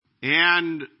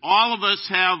And all of us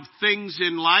have things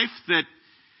in life that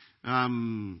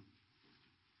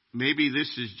maybe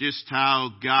this is just how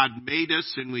God made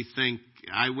us, and we think,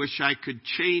 I wish I could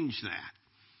change that.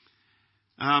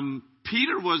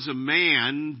 Peter was a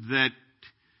man that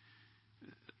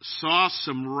saw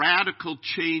some radical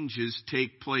changes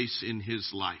take place in his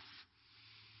life.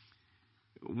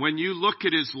 When you look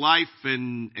at his life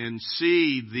and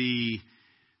see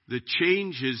the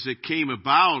changes that came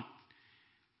about,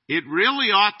 it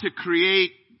really ought to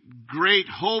create great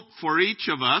hope for each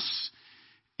of us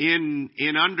in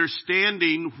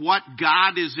understanding what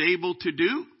God is able to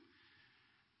do.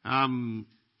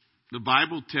 The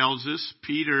Bible tells us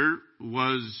Peter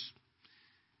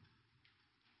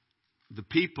the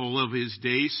people of his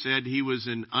day said he was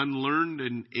an unlearned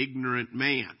and ignorant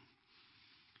man.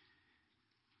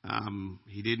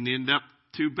 He didn't end up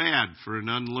too bad for an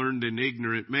unlearned and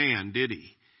ignorant man, did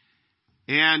he?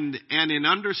 And in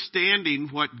understanding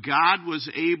what God was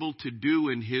able to do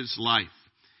in his life.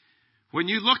 When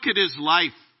you look at his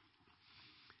life,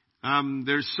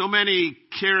 there's so many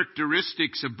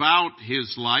characteristics about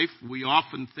his life. We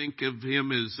often think of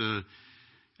him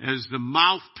as the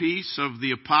mouthpiece of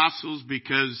the apostles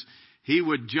because he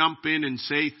would jump in and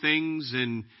say things,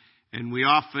 and we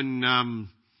often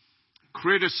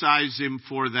criticize him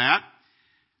for that.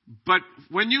 But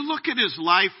when you look at his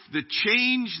life, the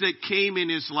change that came in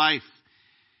his life,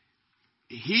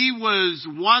 he was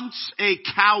once a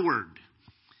coward.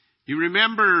 You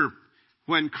remember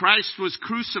when Christ was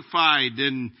crucified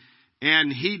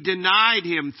and he denied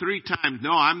him 3 times.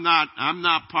 No, I'm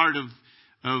not part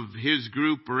of his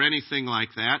group or anything like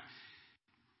that.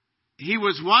 He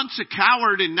was once a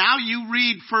coward, and now you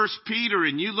read 1 Peter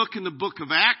and you look in the book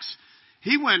of Acts,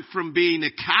 he went from being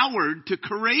a coward to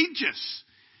courageous.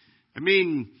 I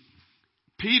mean,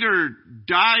 Peter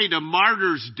died a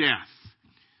martyr's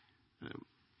death.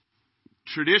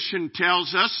 Tradition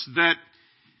tells us that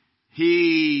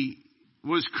he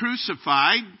was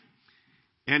crucified,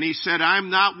 and he said, I'm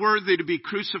not worthy to be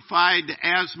crucified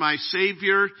as my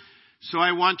Savior, so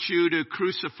I want you to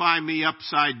crucify me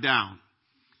upside down.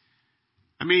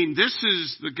 I mean, this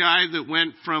is the guy that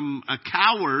went from a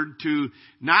coward to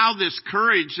now this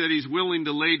courage that he's willing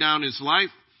to lay down his life.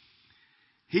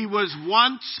 He was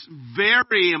once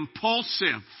very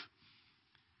impulsive,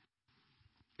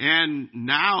 and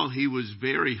now he was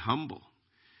very humble.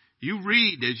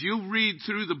 As you read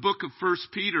through the book of 1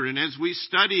 Peter, and as we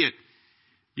study it,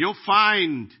 you'll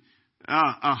find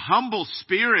a humble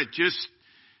spirit just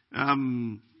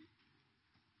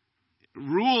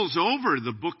rules over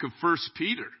the book of 1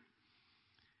 Peter.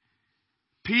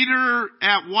 Peter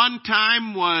at one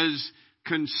time was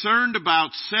concerned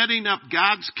about setting up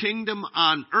God's kingdom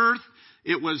on earth.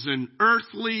 It was an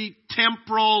earthly,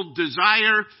 temporal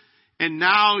desire. And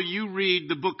now you read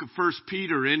the book of 1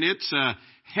 Peter, and it's a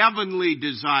heavenly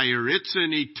desire. It's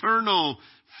an eternal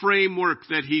framework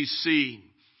that he's seeing.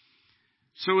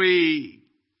 So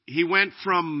he went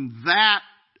from that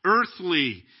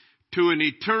earthly to an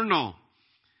eternal.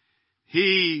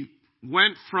 He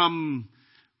went from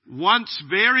once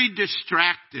very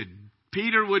distracted.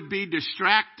 Peter would be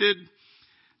distracted.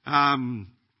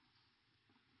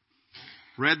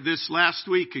 Read this last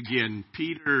week again.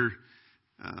 Peter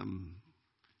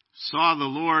saw the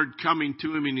Lord coming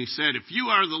to him, and he said, if you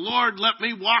are the Lord, let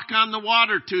me walk on the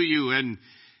water to you. And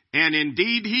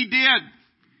indeed he did.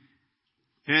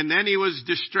 And then he was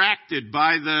distracted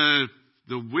by the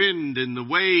wind and the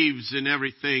waves and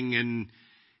everything,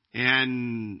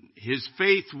 and his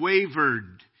faith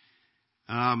wavered.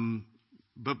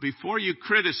 But before you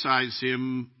criticize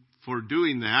him for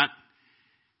doing that,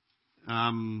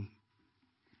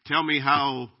 tell me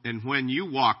how and when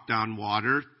you walked on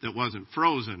water that wasn't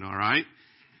frozen, all right?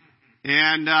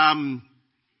 And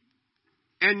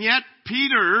yet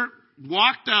Peter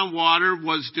walked on water,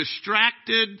 was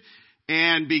distracted,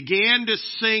 and began to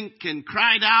sink and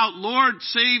cried out, Lord,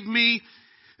 save me.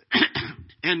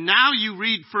 And now you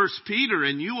read 1 Peter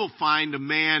and you will find a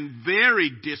man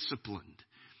very disciplined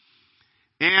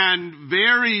and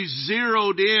very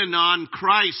zeroed in on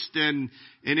Christ, and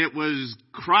it was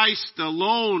Christ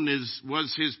alone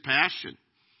was his passion.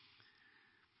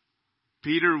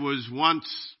 Peter was once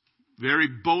very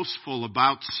boastful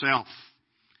about self.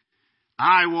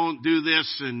 I won't do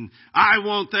this, and I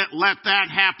won't let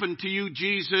that happen to you,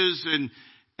 Jesus.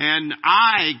 And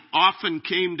I often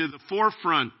came to the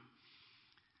forefront.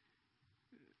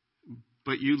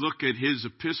 But you look at his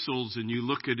epistles and you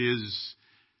look at his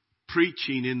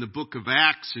preaching in the book of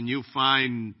Acts, and you'll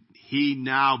find he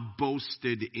now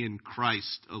boasted in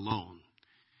Christ alone.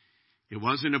 It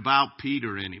wasn't about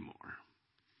Peter anymore.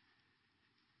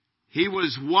 He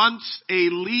was once a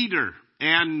leader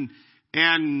and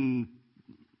kind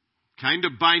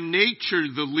of by nature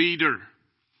the leader.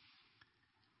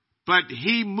 But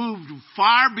he moved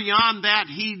far beyond that.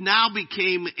 He now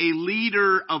became a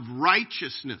leader of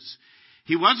righteousness.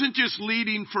 He wasn't just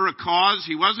leading for a cause.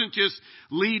 He wasn't just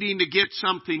leading to get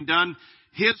something done.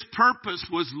 His purpose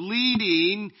was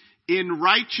leading in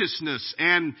righteousness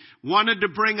and wanted to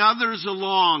bring others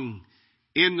along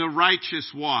in the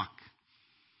righteous walk.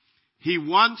 He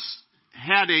once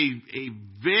had a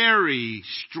very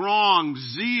strong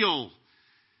zeal,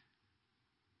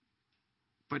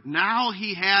 but now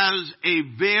he has a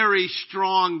very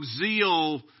strong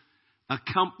zeal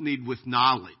accompanied with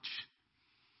knowledge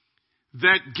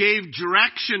that gave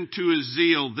direction to his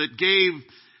zeal, that gave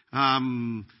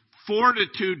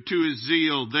fortitude to his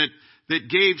zeal, that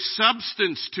gave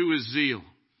substance to his zeal.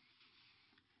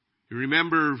 You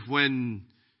remember when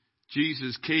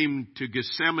Jesus came to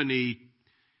Gethsemane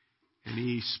and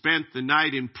he spent the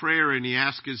night in prayer and he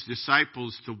asked his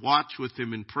disciples to watch with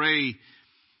him and pray.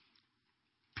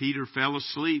 Peter fell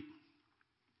asleep.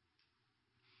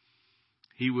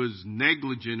 He was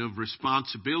negligent of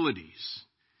responsibilities.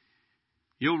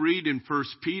 You'll read in 1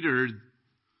 Peter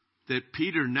that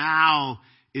Peter now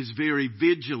is very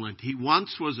vigilant. He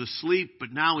once was asleep,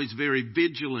 but now he's very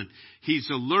vigilant. He's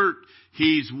alert.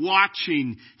 He's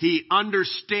watching. He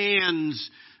understands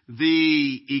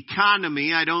the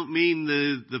economy. I don't mean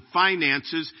the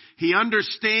finances. He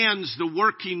understands the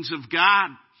workings of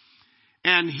God.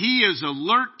 And he is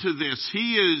alert to this.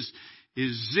 He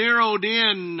is zeroed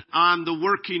in on the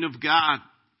working of God.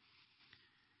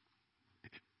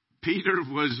 Peter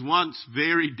was once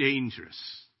very dangerous.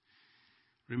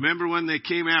 Remember when they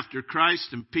came after Christ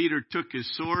and Peter took his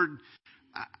sword?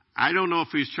 I don't know if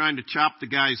he was trying to chop the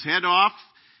guy's head off,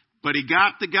 but he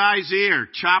got the guy's ear,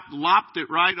 lopped it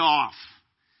right off.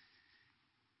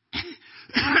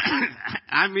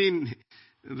 I mean,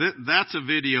 that's a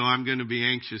video I'm going to be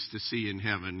anxious to see in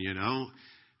heaven, you know.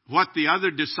 What the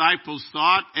other disciples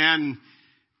thought and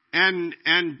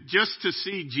just to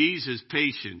see Jesus'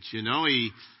 patience, you know.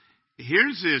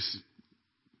 Here's this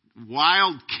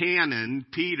wild cannon,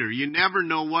 Peter. You never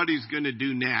know what he's going to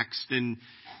do next. And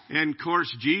of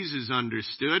course, Jesus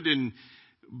understood.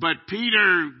 But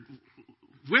Peter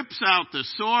whips out the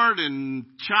sword and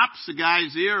chops the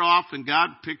guy's ear off, and God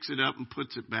picks it up and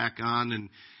puts it back on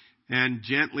and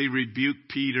gently rebuked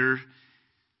Peter.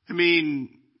 I mean,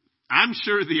 I'm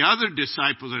sure the other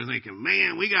disciples are thinking,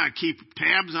 man, we got to keep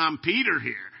tabs on Peter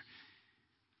here.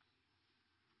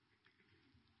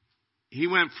 He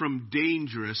went from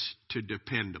dangerous to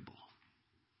dependable.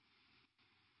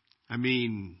 I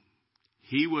mean,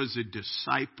 he was a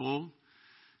disciple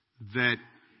that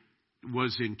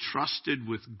was entrusted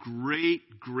with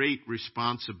great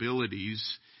responsibilities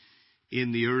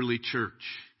in the early church.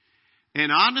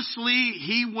 And honestly,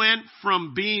 he went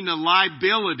from being a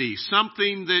liability,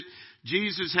 something that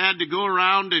Jesus had to go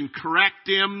around and correct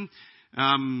him,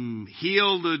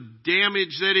 heal the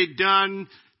damage that he'd done,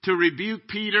 to rebuke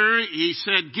Peter. He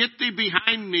said, "Get thee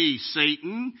behind me,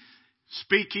 Satan,"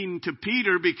 speaking to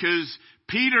Peter because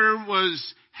Peter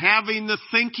was having the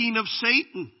thinking of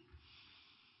Satan.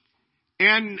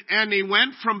 And he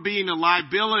went from being a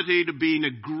liability to being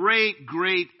a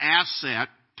great asset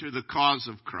to the cause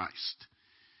of Christ.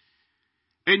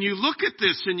 And you look at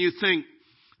this and you think,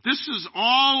 this is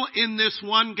all in this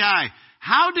one guy.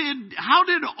 How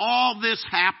did all this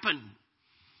happen?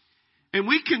 And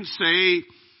we can say,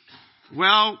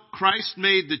 well, Christ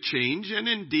made the change, and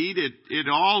indeed it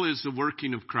all is the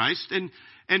working of Christ. And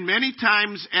many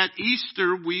times at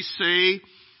Easter we say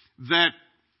that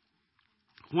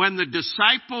when the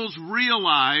disciples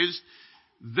realized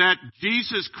that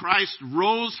Jesus Christ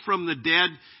rose from the dead,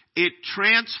 it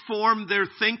transformed their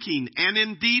thinking, and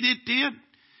indeed it did.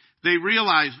 They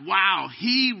realized, wow,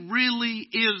 he really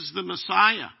is the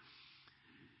Messiah.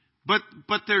 But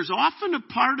there's often a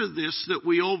part of this that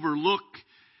we overlook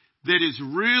that is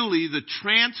really the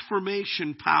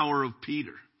transformation power of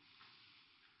Peter.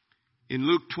 In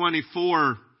Luke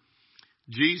 24,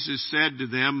 Jesus said to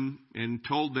them and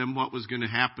told them what was going to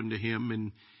happen to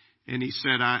him. And he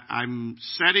said, I'm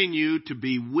setting you to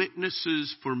be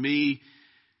witnesses for me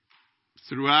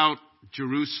throughout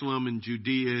Jerusalem and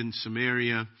Judea and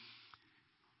Samaria.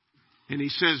 And he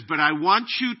says, but I want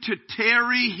you to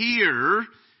tarry here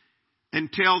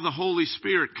until the Holy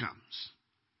Spirit comes.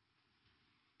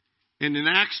 And in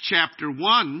Acts chapter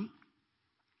 1,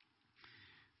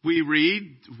 we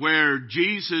read where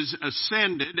Jesus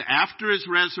ascended after his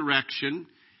resurrection.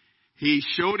 He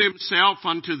showed himself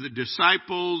unto the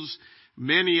disciples,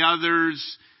 many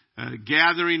others, a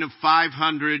gathering of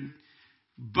 500.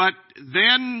 But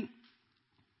then,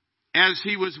 as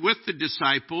he was with the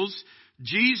disciples,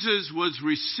 Jesus was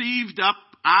received up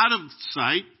out of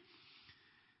sight,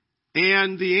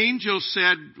 and the angel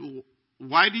said,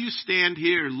 "Why do you stand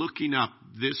here looking up?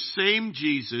 This same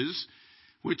Jesus,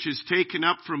 which is taken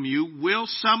up from you, will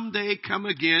someday come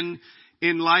again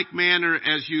in like manner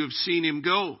as you have seen him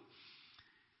go."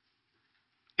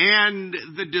 And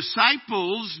the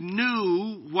disciples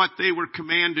knew what they were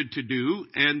commanded to do,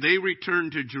 and they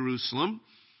returned to Jerusalem,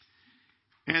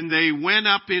 and they went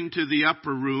up into the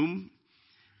upper room,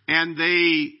 and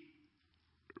they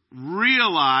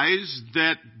realized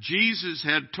that Jesus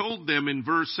had told them in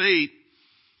verse 8,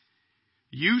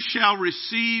 "You shall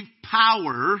receive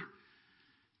power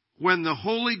when the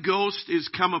Holy Ghost is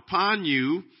come upon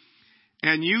you,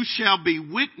 and you shall be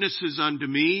witnesses unto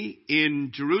me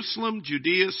in Jerusalem,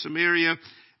 Judea, Samaria,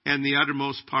 and the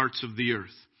uttermost parts of the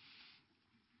earth."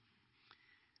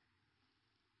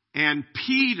 And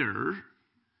Peter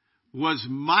was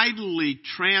mightily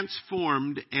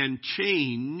transformed and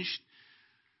changed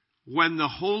when the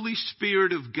Holy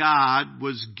Spirit of God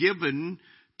was given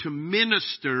to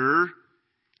minister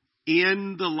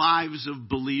in the lives of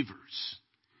believers.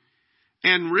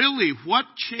 And really,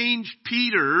 what changed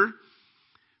Peter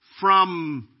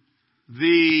from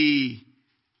the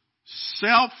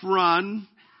self-run,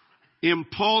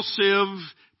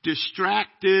 impulsive,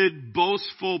 distracted,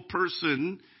 boastful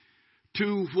person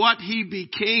to what he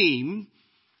became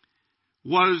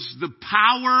was the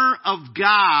power of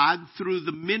God through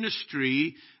the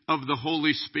ministry of the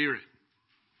Holy Spirit.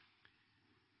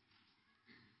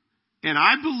 And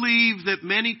I believe that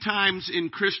many times in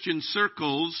Christian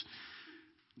circles,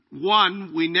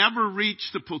 one, we never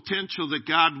reach the potential that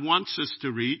God wants us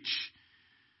to reach.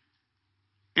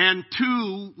 And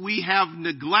two, we have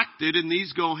neglected, and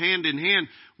these go hand in hand,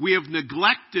 we have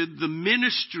neglected the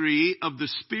ministry of the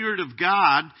Spirit of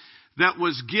God that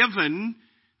was given.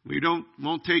 We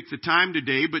won't take the time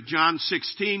today, but John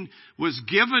 16 was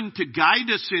given to guide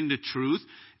us into truth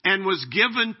and was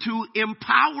given to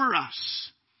empower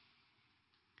us.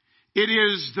 It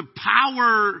is the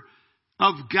power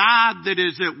of God that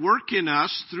is at work in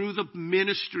us through the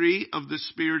ministry of the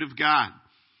Spirit of God.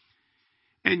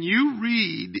 And you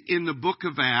read in the book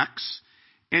of Acts,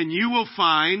 and you will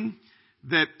find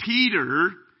that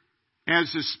Peter,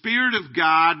 as the Spirit of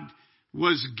God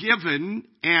was given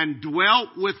and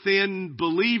dwelt within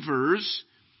believers,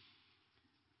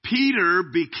 Peter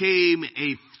became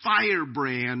a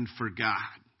firebrand for God.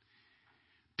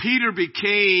 Peter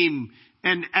became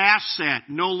an asset,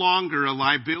 no longer a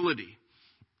liability.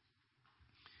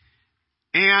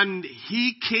 And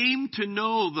he came to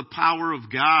know the power of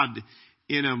God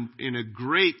in a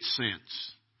great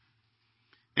sense.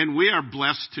 And we are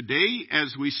blessed today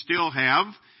as we still have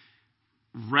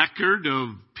record of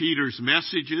Peter's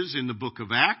messages in the book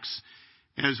of Acts,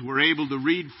 as we're able to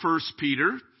read 1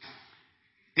 Peter.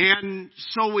 And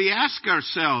so we ask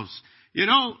ourselves,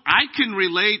 I can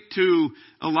relate to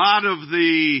a lot of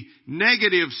the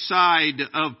negative side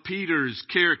of Peter's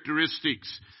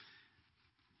characteristics,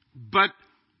 but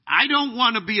I don't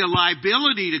want to be a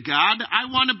liability to God. I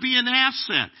want to be an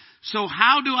asset. So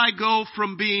how do I go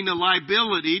from being a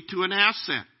liability to an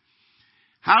asset?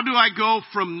 How do I go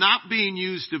from not being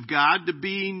used of God to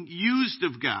being used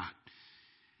of God?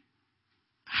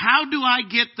 How do I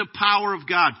get the power of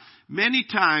God? Many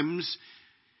times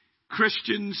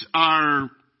Christians are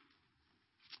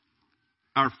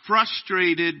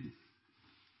frustrated,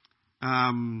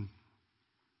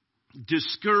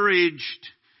 discouraged,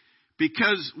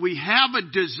 because we have a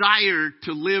desire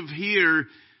to live here,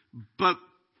 but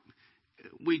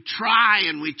we try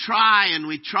and we try and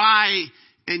we try,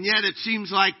 and yet it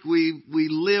seems like we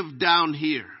live down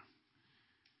here.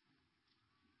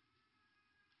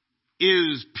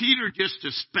 Is Peter just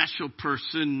a special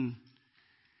person?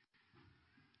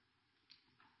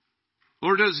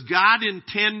 Or does God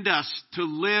intend us to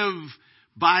live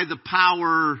by the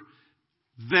power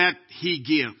that He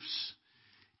gives?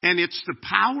 And it's the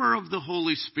power of the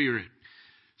Holy Spirit.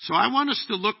 So I want us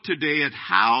to look today at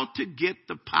how to get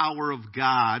the power of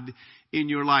God in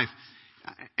your life.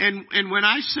 And when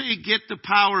I say get the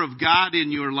power of God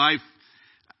in your life,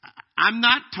 I'm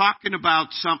not talking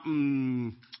about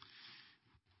something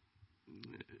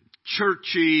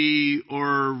churchy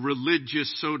or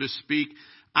religious, so to speak.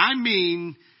 I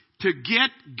mean to get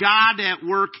God at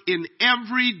work in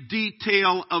every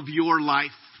detail of your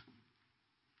life.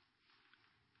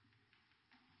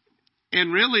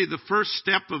 And really, the first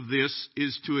step of this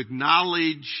is to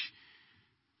acknowledge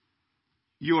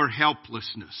your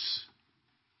helplessness.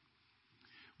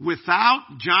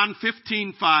 John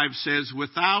 15:5 says,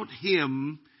 without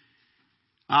Him,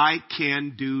 I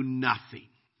can do nothing.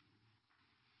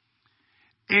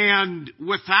 And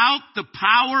without the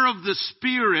power of the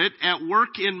Spirit at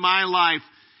work in my life,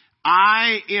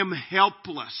 I am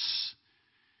helpless.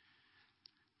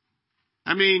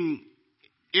 I mean,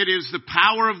 it is the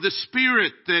power of the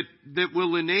Spirit that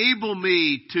will enable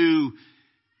me to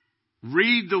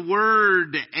read the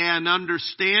Word and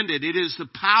understand it. It is the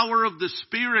power of the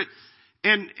Spirit.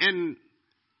 And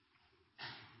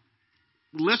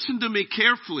listen to me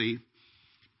carefully.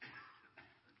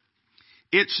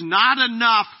 It's not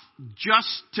enough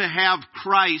just to have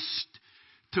Christ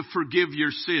to forgive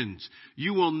your sins.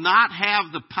 You will not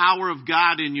have the power of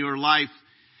God in your life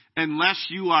unless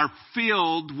you are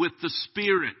filled with the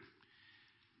Spirit.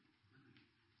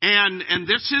 And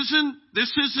this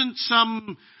isn't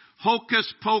some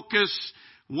hocus pocus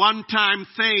one-time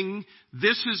thing.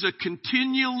 This is a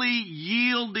continually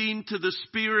yielding to the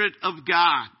Spirit of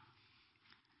God.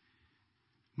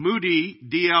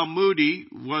 D.L. Moody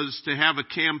was to have a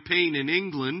campaign in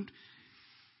England,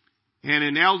 and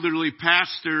an elderly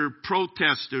pastor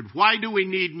protested, "Why do we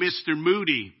need Mr.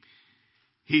 Moody?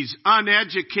 He's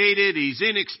uneducated, he's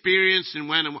inexperienced," and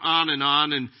went on.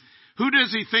 And who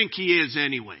does he think he is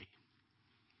anyway?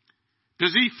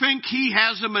 Does he think he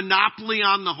has a monopoly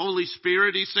on the Holy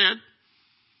Spirit, he said?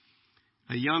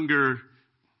 A younger,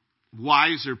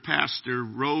 wiser pastor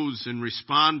rose and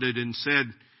responded and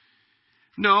said,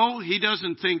 "No, he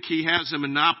doesn't think he has a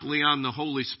monopoly on the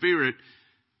Holy Spirit,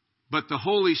 but the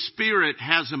Holy Spirit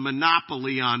has a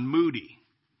monopoly on Moody."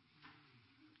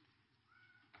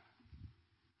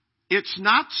 It's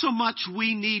not so much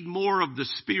we need more of the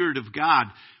Spirit of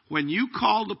God. When you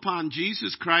called upon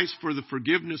Jesus Christ for the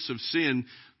forgiveness of sin,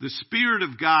 the Spirit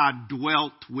of God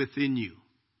dwelt within you.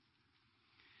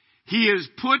 He is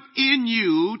put in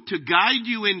you to guide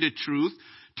you into truth,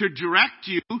 to direct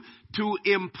you, to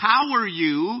empower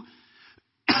you.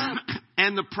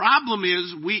 And the problem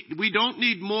is we don't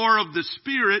need more of the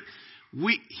Spirit.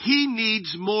 He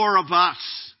needs more of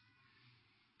us.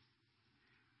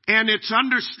 And it's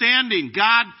understanding,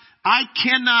 God, I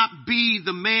cannot be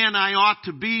the man I ought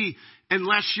to be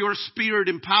unless your Spirit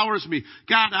empowers me.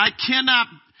 God, I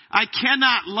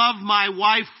cannot love my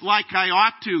wife like I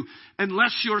ought to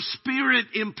unless your Spirit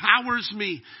empowers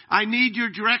me. I need your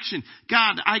direction.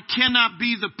 God, I cannot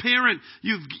be the parent.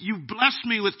 You've blessed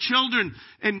me with children.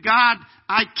 And God,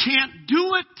 I can't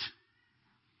do it.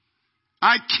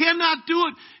 I cannot do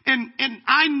it. And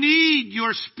I need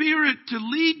your Spirit to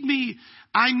lead me.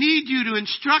 I need you to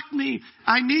instruct me.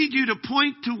 I need you to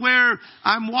point to where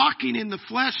I'm walking in the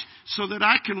flesh so that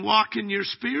I can walk in your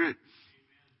Spirit.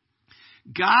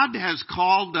 God has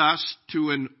called us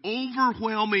to an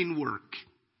overwhelming work.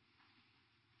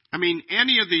 I mean,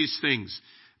 any of these things,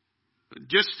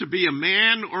 just to be a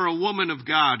man or a woman of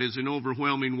God is an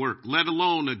overwhelming work, let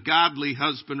alone a godly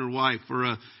husband or wife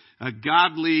or a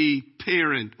godly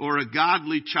parent or a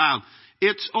godly child.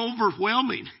 It's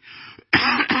overwhelming.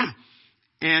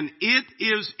 And it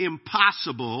is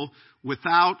impossible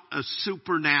without a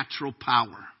supernatural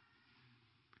power.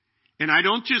 And I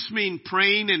don't just mean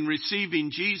praying and receiving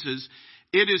Jesus.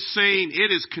 It is saying,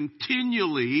 it is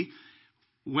continually,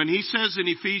 when he says in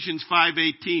Ephesians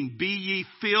 5:18, be ye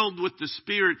filled with the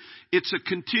Spirit, it's a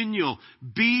continual.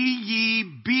 Be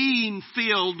ye being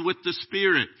filled with the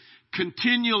Spirit.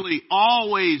 Continually,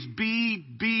 always be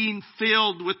being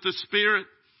filled with the Spirit.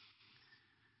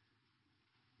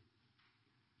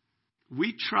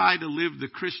 We try to live the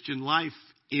Christian life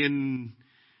in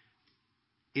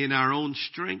our own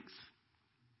strength.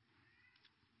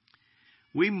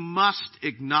 We must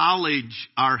acknowledge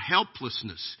our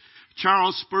helplessness.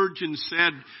 Charles Spurgeon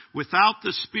said, without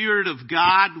the Spirit of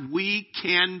God, we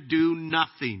can do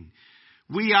nothing.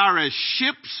 We are as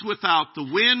ships without the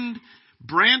wind,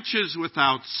 branches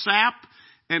without sap,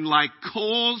 and like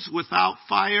coals without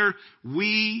fire,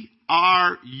 we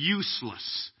are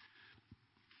useless.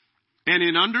 And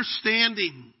in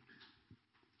understanding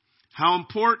how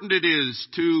important it is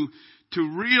to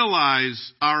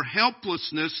realize our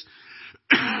helplessness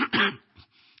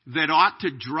that ought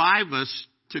to drive us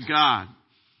to God.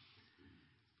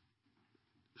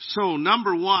 So,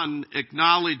 number one,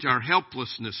 acknowledge our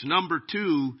helplessness. Number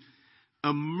two,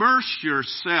 immerse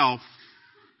yourself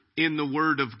in the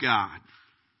Word of God.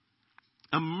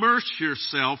 Immerse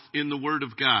yourself in the Word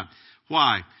of God.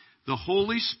 Why? The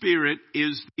Holy Spirit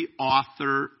is the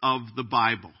author of the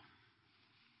Bible.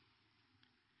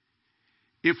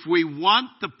 If we want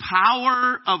the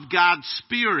power of God's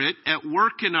Spirit at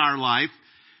work in our life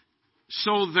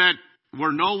so that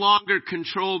we're no longer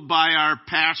controlled by our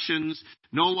passions,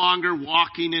 no longer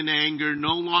walking in anger,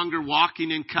 no longer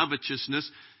walking in covetousness.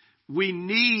 We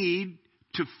need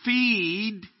to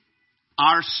feed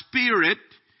our spirit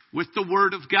with the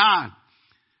Word of God.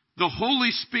 The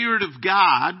Holy Spirit of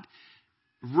God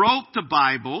wrote the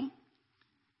Bible,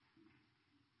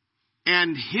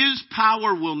 and His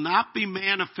power will not be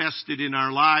manifested in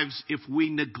our lives if we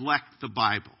neglect the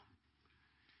Bible.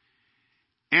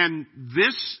 And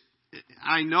this,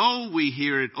 I know we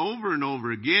hear it over and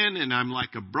over again, and I'm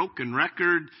like a broken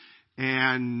record,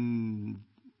 and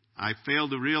I fail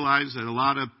to realize that a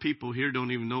lot of people here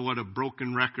don't even know what a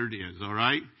broken record is, all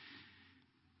right?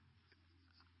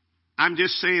 I'm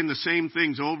just saying the same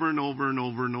things over and over and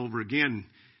over and over again.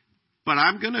 But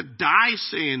I'm going to die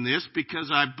saying this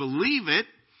because I believe it.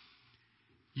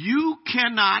 You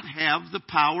cannot have the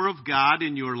power of God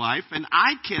in your life, and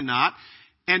I cannot,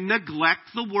 and neglect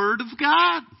the Word of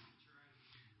God.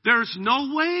 There's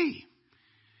no way.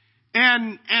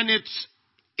 And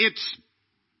it's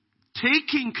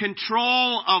taking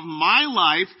control of my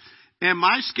life and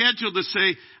my schedule to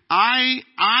say, I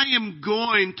am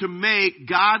going to make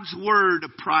God's Word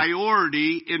a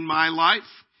priority in my life.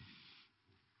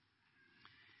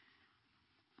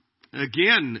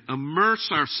 Again, immerse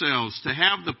ourselves to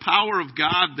have the power of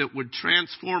God that would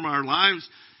transform our lives.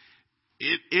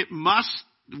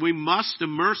 We must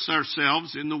immerse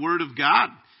ourselves in the Word of God.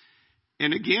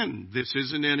 And again, this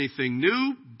isn't anything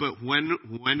new, but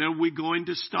when are we going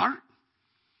to start?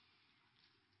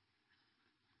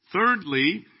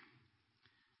 Thirdly,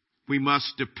 we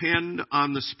must depend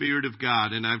on the Spirit of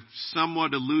God. And I've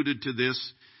somewhat alluded to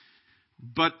this,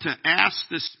 but to ask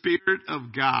the Spirit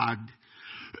of God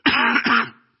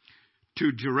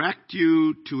to direct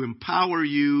you, to empower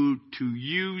you, to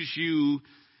use you.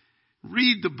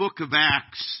 Read the book of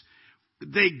Acts.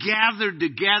 They gathered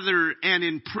together, and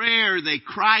in prayer they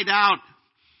cried out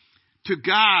to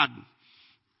God.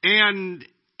 And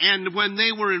when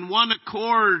they were in one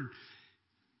accord,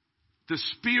 the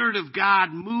Spirit of God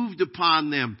moved upon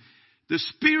them. The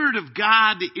Spirit of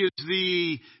God is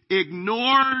the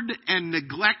ignored and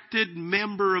neglected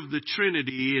member of the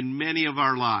Trinity in many of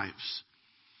our lives.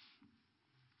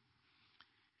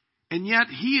 And yet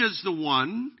He is the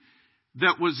one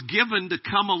that was given to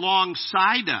come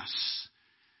alongside us.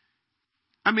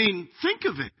 I mean, think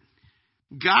of it.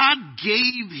 God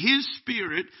gave His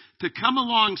Spirit to come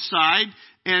alongside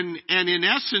and in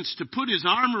essence to put His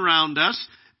arm around us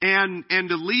and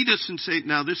to lead us and say,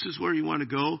 now this is where you want to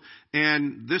go,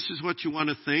 and this is what you want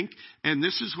to think, and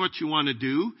this is what you want to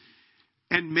do.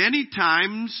 And many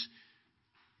times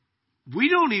we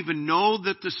don't even know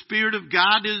that the Spirit of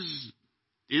God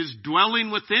is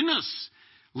dwelling within us,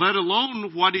 let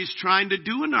alone what He's trying to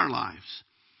do in our lives.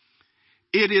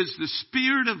 It is the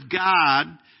Spirit of God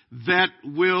that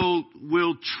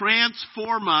will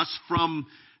transform us from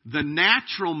the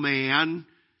natural man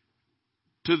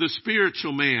to the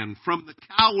spiritual man, from the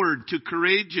coward to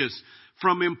courageous,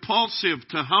 from impulsive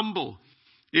to humble.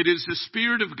 It is the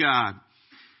Spirit of God.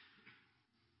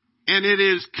 And it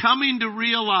is coming to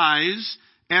realize,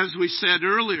 as we said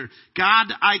earlier,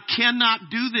 God, I cannot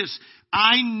do this.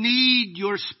 I need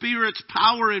your Spirit's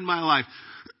power in my life.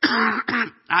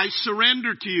 I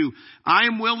surrender to you. I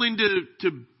am willing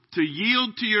to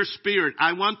yield to your Spirit.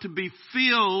 I want to be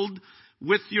filled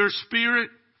with your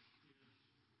Spirit.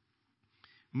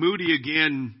 Moody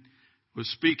again was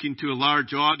speaking to a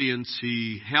large audience.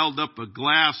 He held up a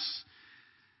glass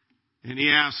and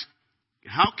he asked,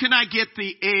 how can I get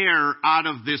the air out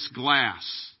of this glass?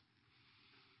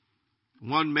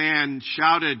 One man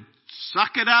shouted,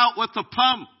 suck it out with a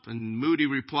pump. And Moody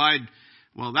replied,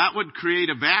 well, that would create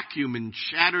a vacuum and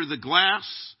shatter the glass.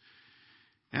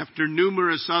 After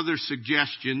numerous other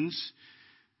suggestions,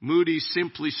 Moody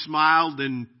simply smiled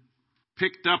and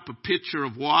picked up a pitcher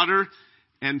of water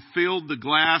and filled the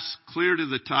glass clear to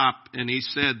the top. And he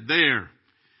said, there,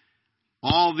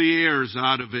 all the air's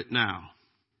out of it now.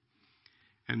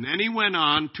 And then he went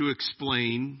on to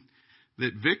explain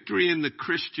that victory in the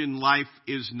Christian life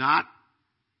is not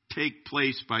take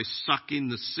place by sucking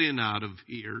the sin out of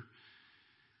here,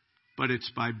 but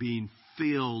it's by being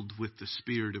filled with the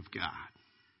Spirit of God.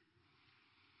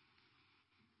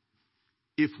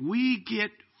 If we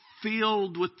get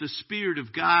filled with the Spirit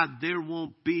of God, there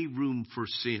won't be room for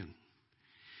sin.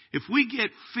 If we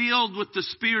get filled with the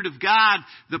Spirit of God,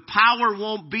 the power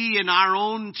won't be in our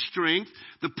own strength.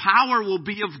 The power will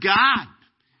be of God.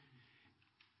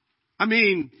 I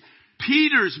mean,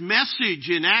 Peter's message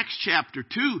in Acts chapter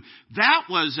 2, that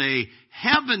was a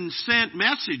heaven-sent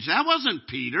message. That wasn't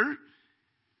Peter.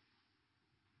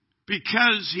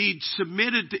 Because he'd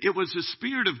submitted to, it was the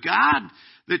Spirit of God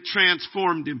that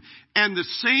transformed him. And the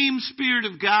same Spirit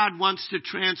of God wants to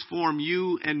transform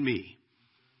you and me.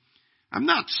 I'm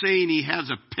not saying he has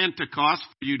a Pentecost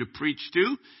for you to preach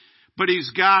to, but he's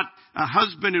got a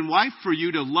husband and wife for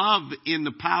you to love in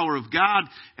the power of God.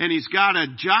 And he's got a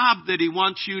job that he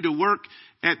wants you to work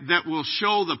at that will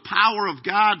show the power of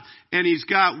God. And he's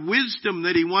got wisdom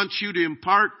that he wants you to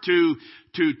impart to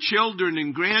children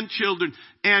and grandchildren.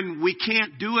 And we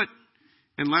can't do it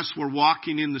unless we're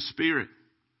walking in the Spirit.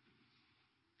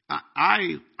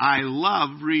 I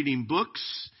love reading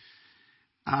books.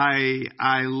 I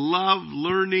love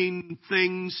learning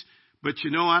things. But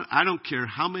you know what? I don't care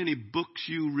how many books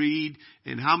you read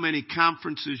and how many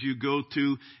conferences you go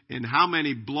to and how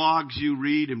many blogs you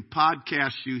read and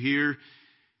podcasts you hear.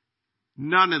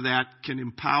 None of that can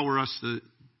empower us,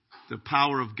 the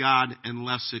power of God,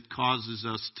 unless it causes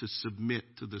us to submit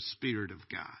to the Spirit of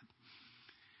God.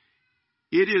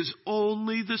 It is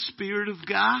only the Spirit of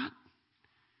God.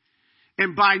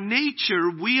 And by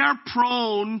nature, we are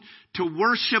prone to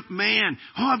worship man.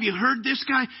 Oh, have you heard this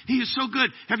guy? He is so good.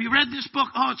 Have you read this book?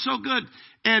 Oh, it's so good.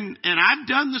 And I've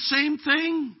done the same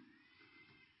thing.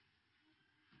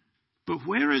 But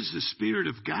where is the Spirit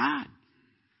of God?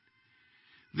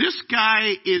 This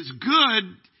guy is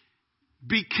good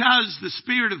because the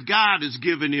Spirit of God has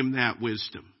given him that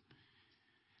wisdom.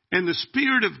 And the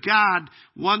Spirit of God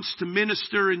wants to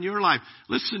minister in your life.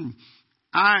 Listen,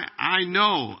 I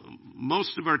know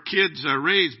most of our kids are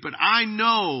raised, but I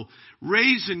know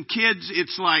raising kids,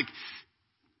 it's like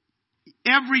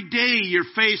every day you're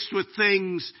faced with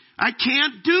things, I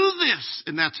can't do this.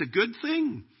 And that's a good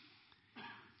thing.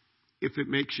 If it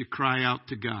makes you cry out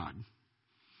to God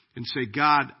and say,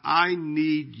 God, I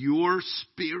need your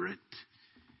Spirit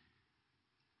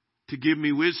to give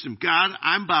me wisdom. God,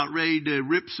 I'm about ready to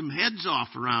rip some heads off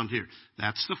around here.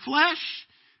 That's the flesh.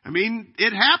 I mean,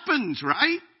 it happens,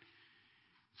 right?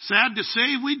 Sad to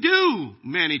say, we do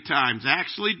many times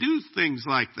actually do things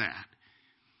like that.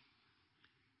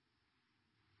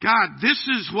 God, this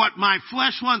is what my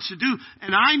flesh wants to do,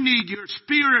 and I need your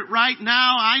Spirit right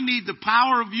now. I need the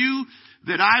power of you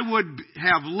that I would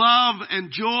have love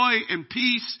and joy and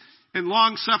peace and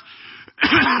long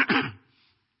suffering.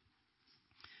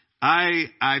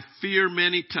 I fear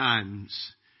many times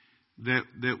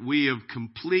that we have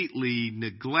completely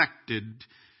neglected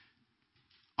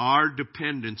our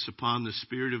dependence upon the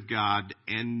Spirit of God,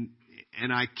 and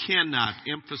I cannot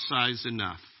emphasize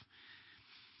enough.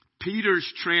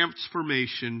 Peter's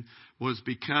transformation was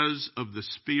because of the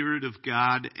Spirit of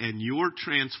God, and your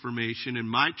transformation and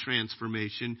my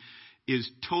transformation is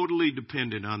totally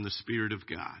dependent on the Spirit of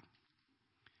God.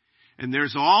 And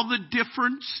there's all the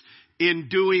difference in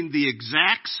doing the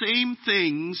exact same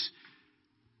things,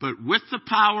 but with the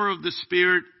power of the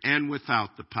Spirit and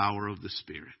without the power of the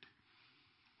Spirit.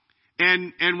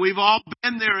 And we've all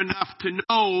been there enough to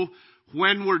know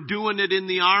when we're doing it in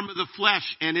the arm of the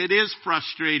flesh, and it is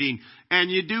frustrating, and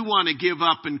you do want to give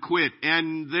up and quit,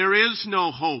 and there is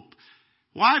no hope.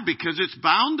 Why? Because it's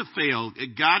bound to fail.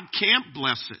 God can't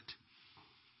bless it.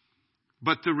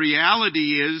 But the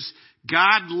reality is,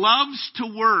 God loves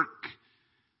to work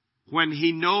when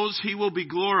He knows He will be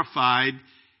glorified.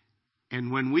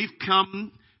 And when we've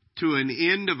come to an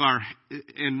end of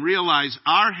and realize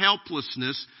our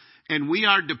helplessness, and we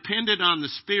are dependent on the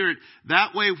Spirit,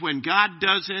 that way when God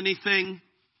does anything,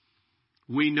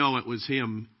 we know it was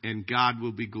Him, and God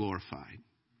will be glorified.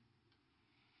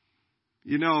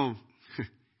 You know,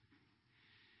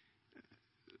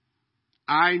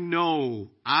 I know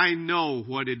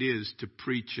what it is to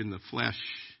preach in the flesh.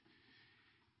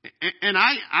 And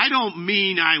I don't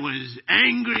mean I was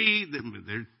angry.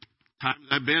 There are times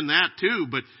I've been that too.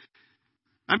 But,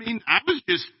 I mean, I was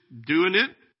just doing it.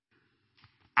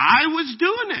 I was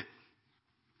doing it.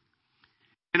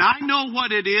 And I know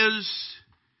what it is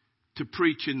to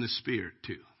preach in the Spirit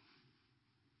too.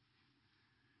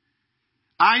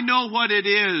 I know what it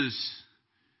is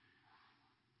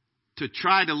to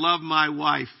try to love my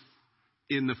wife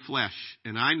in the flesh.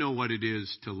 And I know what it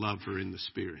is to love her in the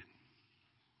Spirit.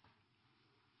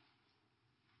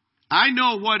 I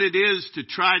know what it is to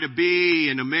try to be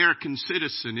an American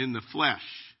citizen in the flesh.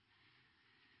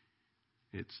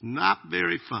 It's not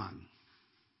very fun.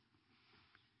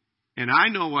 And I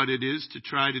know what it is to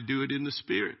try to do it in the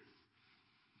Spirit.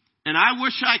 And I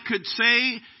wish I could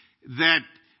say that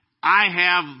I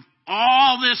have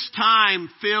all this time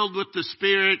filled with the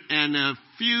Spirit and a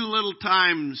few little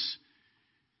times.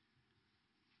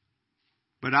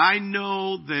 But I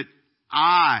know that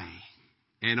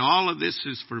and all of this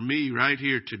is for me right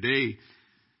here today,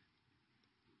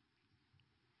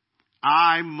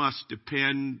 I must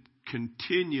depend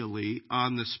continually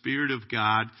on the Spirit of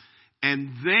God,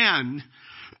 and then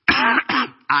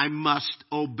I must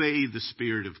obey the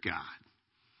Spirit of God.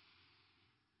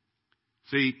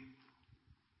 See,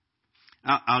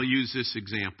 I'll use this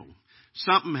example.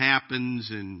 Something happens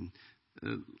and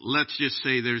let's just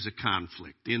say there's a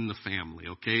conflict in the family,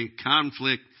 okay?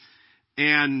 Conflict.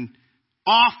 And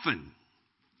often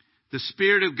the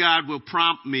Spirit of God will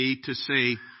prompt me to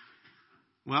say,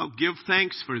 well, give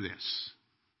thanks for this.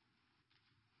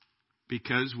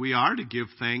 Because we are to give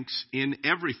thanks in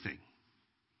everything.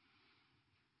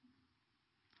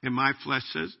 And my flesh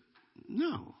says,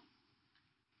 no.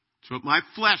 It's what my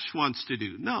flesh wants to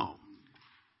do. No.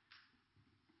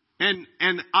 And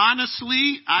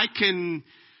honestly, I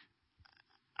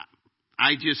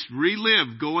just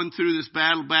relive going through this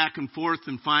battle back and forth,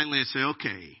 and finally I say,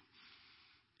 okay.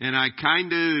 And I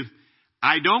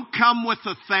don't come with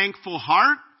a thankful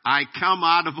heart. I come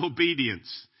out of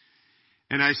obedience.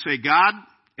 And I say, God,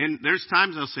 and there's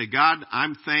times I'll say, God,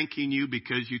 I'm thanking you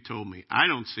because you told me. I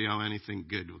don't see how anything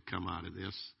good will come out of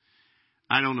this.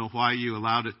 I don't know why you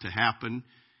allowed it to happen.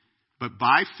 But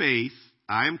by faith,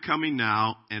 I am coming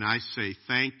now and I say,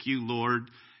 thank you, Lord.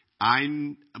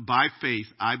 By faith,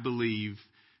 I believe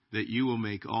that you will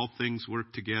make all things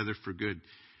work together for good.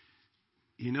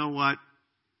 You know what?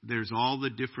 There's all the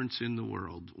difference in the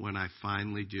world when I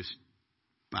finally just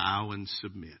bow and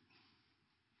submit.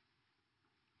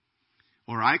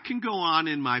 Or I can go on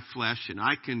in my flesh and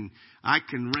I can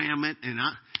ram it and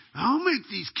I'll make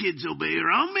these kids obey,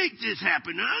 or I'll make this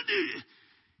happen. I'll do it.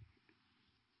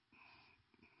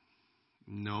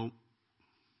 No.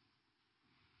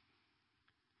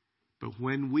 But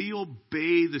when we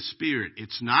obey the Spirit,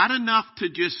 it's not enough to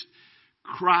just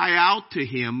cry out to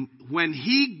Him. When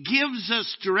He gives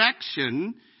us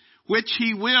direction, which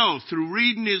He will through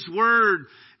reading His Word,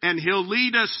 and He'll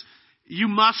lead us, you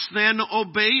must then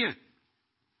obey it.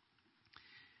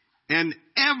 And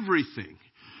everything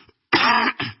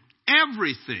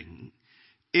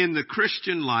in the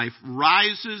Christian life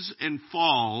rises and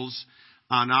falls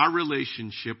on our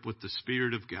relationship with the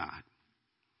Spirit of God.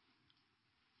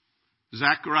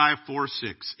 Zechariah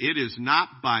 4:6. It is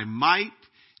not by might,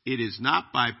 it is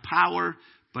not by power,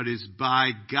 but is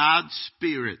by God's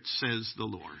Spirit, says the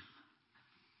Lord.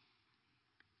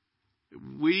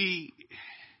 We,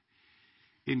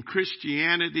 in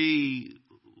Christianity,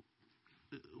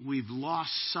 we've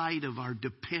lost sight of our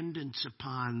dependence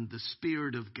upon the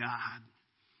Spirit of God.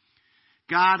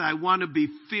 God, I want to be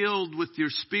filled with your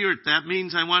Spirit. That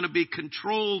means I want to be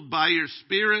controlled by your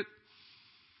Spirit.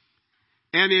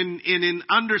 And in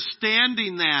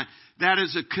understanding that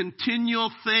is a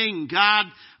continual thing. God,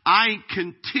 I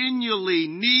continually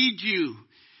need you.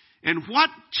 And what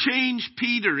changed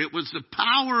Peter? It was the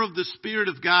power of the Spirit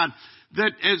of God.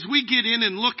 That as we get in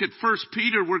and look at 1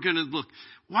 Peter, we're going to look,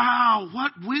 wow,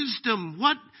 what wisdom,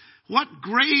 what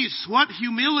grace, what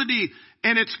humility.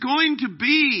 And it's going to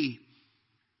be,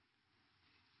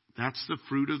 that's the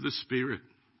fruit of the Spirit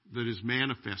that is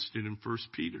manifested in 1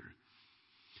 Peter.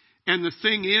 And the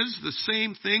thing is, the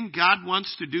same thing, God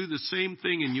wants to do the same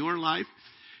thing in your life.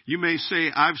 You may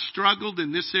say, I've struggled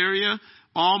in this area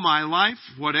all my life,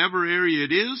 whatever area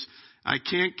it is. I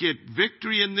can't get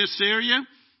victory in this area.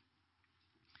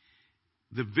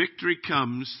 The victory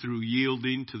comes through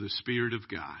yielding to the Spirit of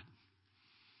God.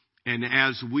 And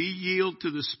as we yield to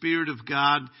the Spirit of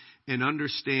God and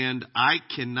understand, I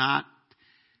cannot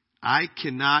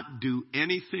do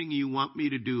anything you want me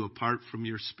to do apart from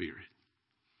your Spirit.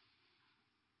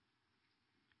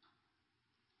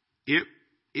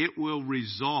 It will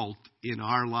result in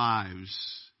our lives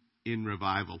in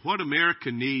revival. What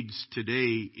America needs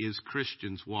today is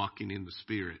Christians walking in the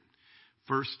Spirit,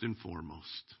 first and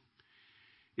foremost.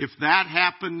 If that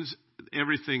happens,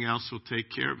 everything else will take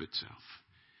care of itself.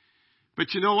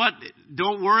 But you know what?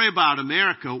 Don't worry about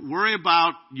America. Worry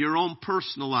about your own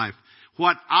personal life.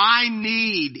 What I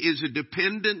need is a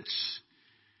dependence.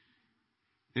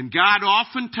 And God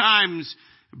oftentimes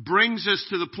brings us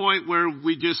to the point where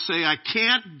we just say, I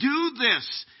can't do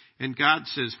this. And God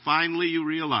says, finally you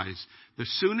realize, the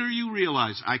sooner you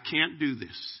realize, I can't do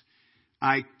this.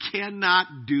 I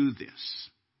cannot do this.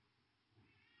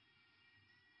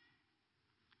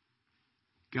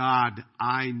 God,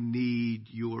 I need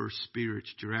your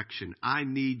Spirit's direction. I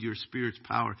need your Spirit's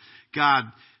power. God,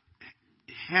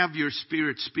 have your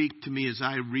Spirit speak to me as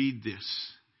I read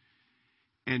this.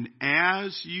 And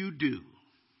as you do,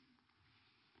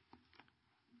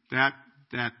 that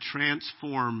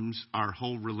transforms our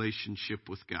whole relationship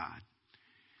with God.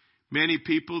 Many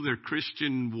people, their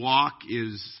Christian walk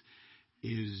is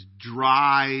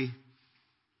dry,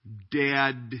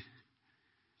 dead.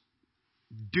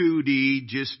 duty,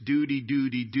 just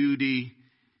duty.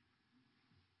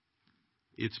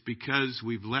 It's because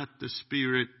we've let the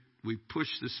Spirit, we've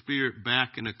pushed the Spirit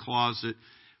back in a closet.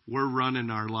 We're running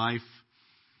our life.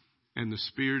 And the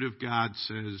Spirit of God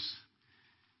says,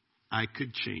 I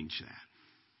could change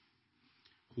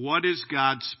that. What is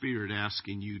God's Spirit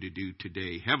asking you to do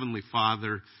today? Heavenly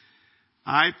Father,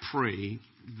 I pray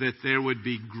that there would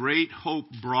be great hope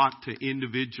brought to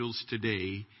individuals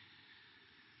today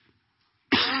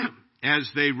as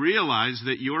they realize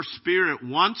that your Spirit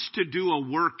wants to do a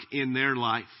work in their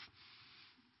life.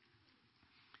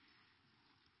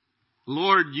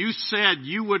 Lord, you said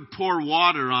you would pour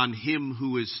water on him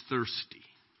who is thirsty.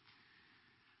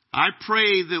 I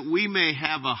pray that we may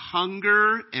have a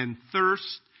hunger and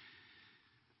thirst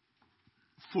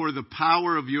for the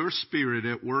power of your Spirit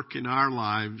at work in our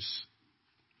lives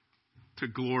to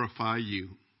glorify you.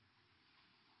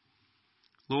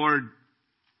 Lord,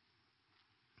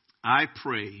 I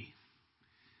pray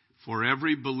for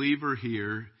every believer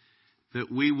here that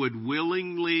we would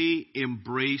willingly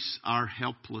embrace our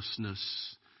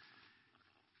helplessness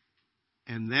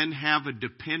and then have a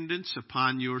dependence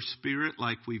upon your Spirit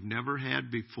like we've never had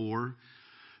before,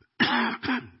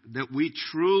 that we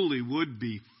truly would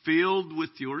be filled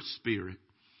with your Spirit.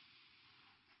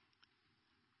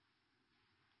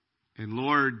 And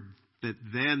Lord, that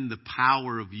then the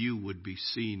power of you would be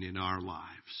seen in our lives.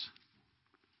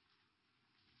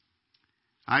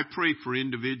 I pray for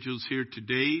individuals here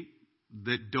today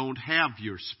that don't have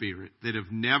your Spirit, that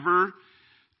have never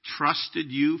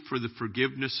trusted you for the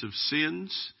forgiveness of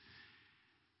sins.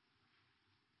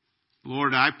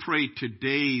 Lord, I pray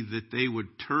today that they would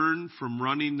turn from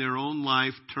running their own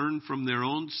life, turn from their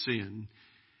own sin,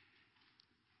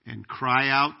 and cry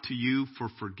out to you for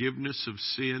forgiveness of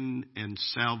sin and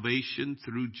salvation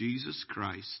through Jesus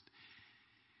Christ.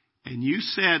 And you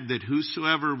said that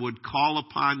whosoever would call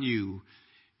upon you,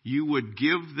 you would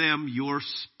give them your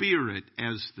Spirit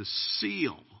as the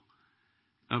seal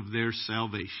of their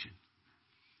salvation.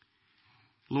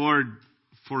 Lord,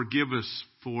 forgive us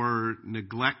for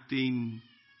neglecting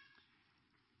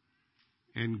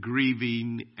and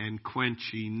grieving and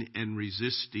quenching and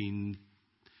resisting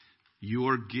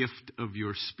your gift of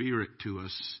your Spirit to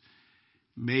us.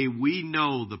 May we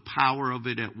know the power of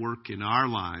it at work in our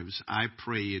lives. I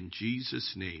pray in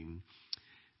Jesus' name.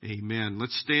 Amen.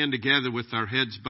 Let's stand together with our heads bowed.